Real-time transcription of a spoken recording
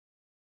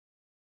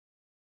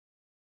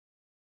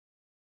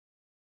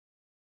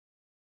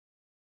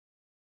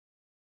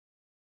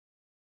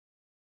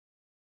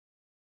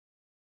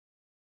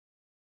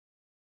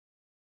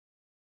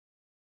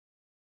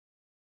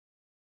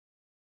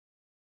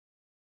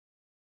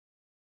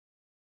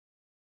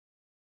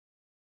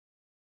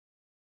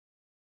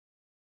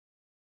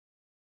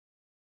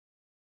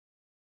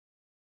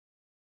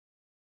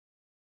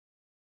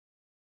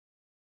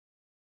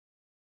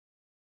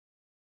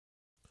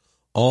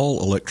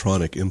All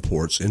electronic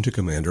imports into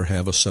Commander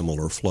have a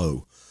similar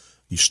flow.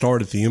 You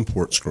start at the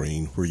import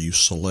screen where you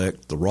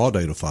select the raw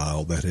data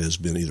file that has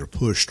been either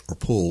pushed or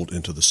pulled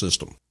into the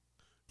system.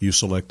 You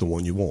select the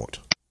one you want.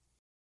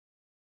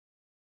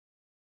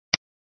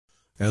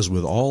 As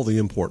with all the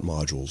import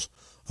modules,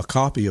 a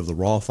copy of the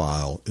raw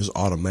file is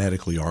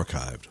automatically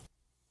archived.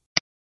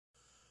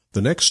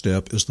 The next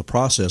step is the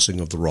processing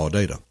of the raw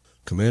data.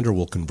 Commander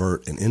will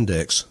convert and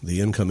index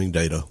the incoming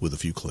data with a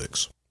few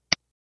clicks.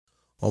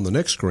 On the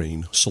next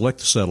screen, select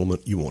the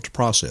settlement you want to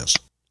process,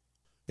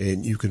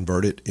 and you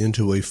convert it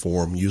into a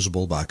form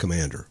usable by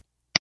Commander.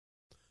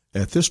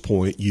 At this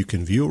point, you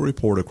can view a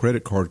report of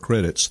credit card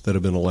credits that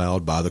have been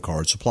allowed by the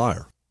card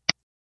supplier.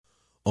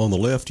 On the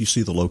left, you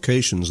see the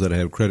locations that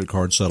have credit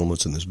card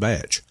settlements in this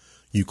batch.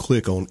 You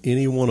click on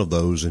any one of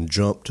those and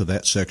jump to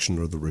that section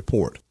of the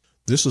report.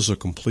 This is a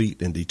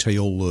complete and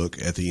detailed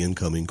look at the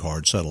incoming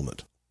card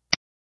settlement.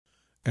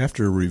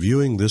 After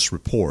reviewing this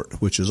report,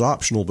 which is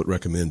optional but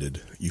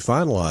recommended, you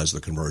finalize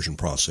the conversion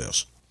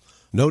process.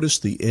 Notice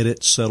the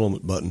Edit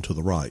Settlement button to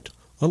the right.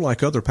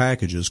 Unlike other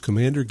packages,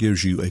 Commander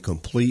gives you a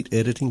complete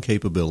editing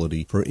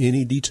capability for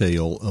any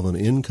detail of an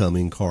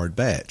incoming card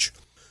batch.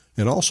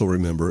 And also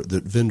remember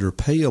that vendor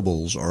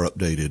payables are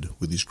updated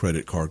with these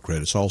credit card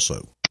credits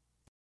also.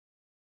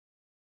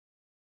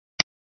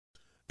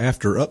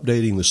 After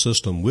updating the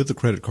system with the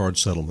credit card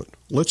settlement,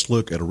 let's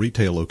look at a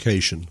retail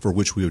location for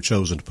which we have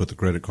chosen to put the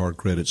credit card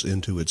credits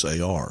into its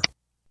AR.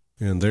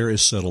 And there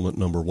is settlement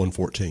number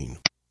 114.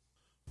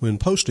 When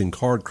posting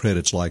card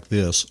credits like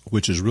this,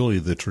 which is really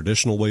the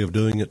traditional way of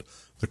doing it,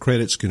 the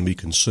credits can be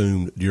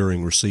consumed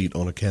during receipt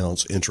on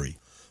accounts entry.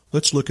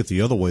 Let's look at the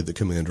other way that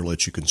Commander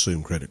lets you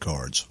consume credit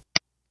cards.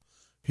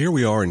 Here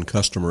we are in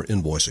customer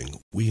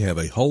invoicing. We have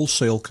a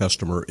wholesale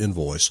customer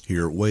invoice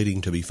here waiting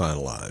to be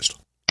finalized.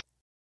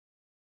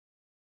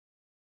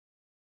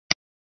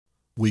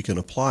 We can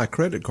apply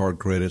credit card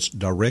credits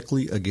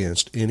directly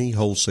against any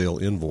wholesale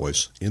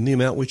invoice in the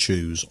amount we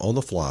choose on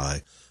the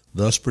fly,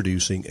 thus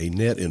producing a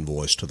net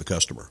invoice to the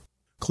customer.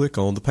 Click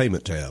on the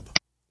Payment tab.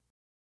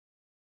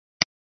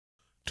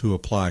 To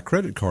apply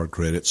credit card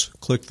credits,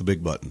 click the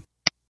big button.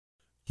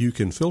 You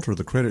can filter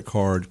the credit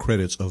card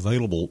credits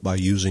available by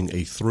using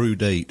a Through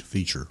Date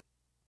feature.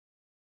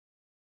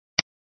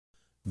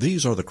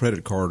 These are the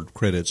credit card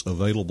credits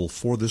available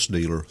for this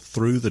dealer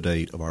through the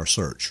date of our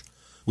search.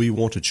 We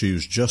want to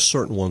choose just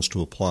certain ones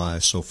to apply,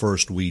 so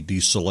first we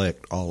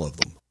deselect all of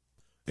them.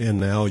 And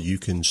now you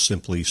can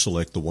simply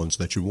select the ones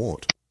that you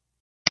want.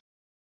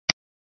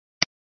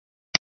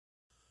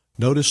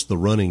 Notice the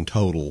running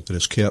total that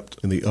is kept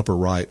in the upper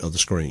right of the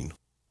screen.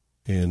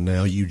 And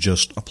now you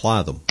just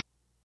apply them.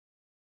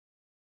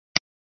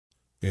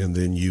 And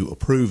then you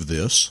approve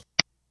this.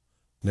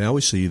 Now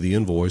we see the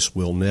invoice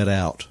will net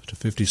out to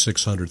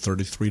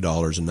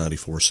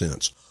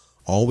 $5,633.94.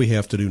 All we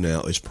have to do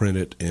now is print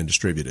it and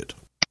distribute it.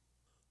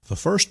 The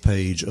first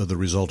page of the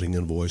resulting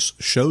invoice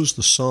shows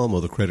the sum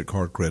of the credit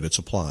card credits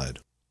applied.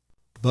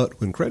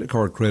 But when credit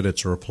card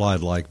credits are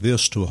applied like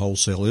this to a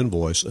wholesale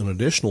invoice, an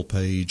additional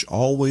page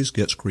always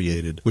gets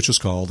created, which is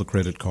called the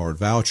credit card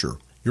voucher.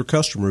 Your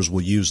customers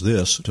will use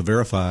this to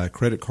verify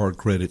credit card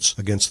credits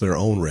against their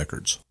own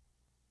records.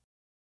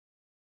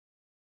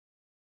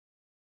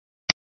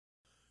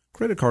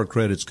 Credit card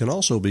credits can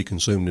also be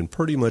consumed in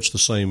pretty much the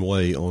same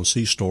way on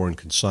C-Store and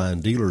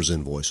consigned dealers'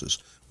 invoices.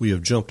 We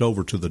have jumped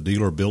over to the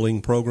dealer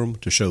billing program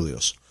to show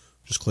this.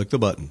 Just click the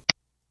button.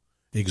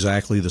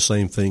 Exactly the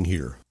same thing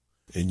here,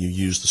 and you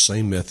use the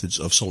same methods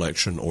of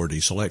selection or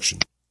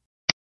deselection.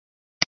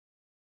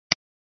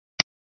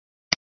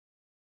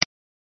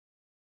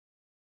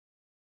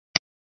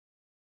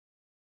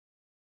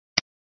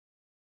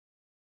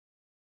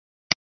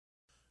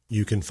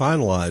 You can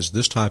finalize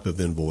this type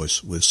of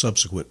invoice with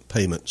subsequent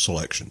payment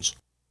selections.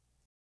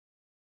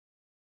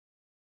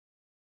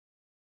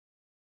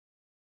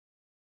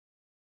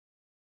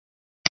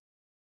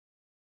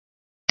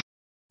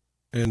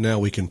 And now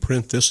we can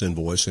print this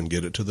invoice and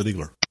get it to the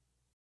dealer.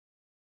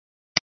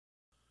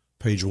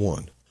 Page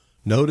 1.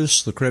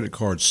 Notice the credit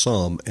card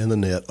sum and the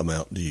net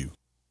amount due.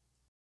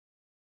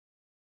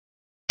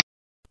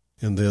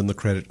 And then the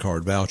credit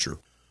card voucher.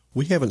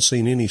 We haven't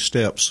seen any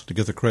steps to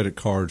get the credit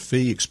card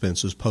fee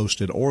expenses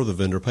posted or the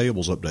vendor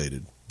payables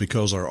updated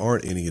because there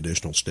aren't any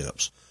additional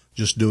steps.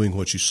 Just doing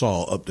what you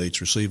saw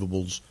updates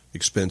receivables,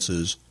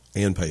 expenses,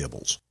 and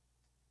payables.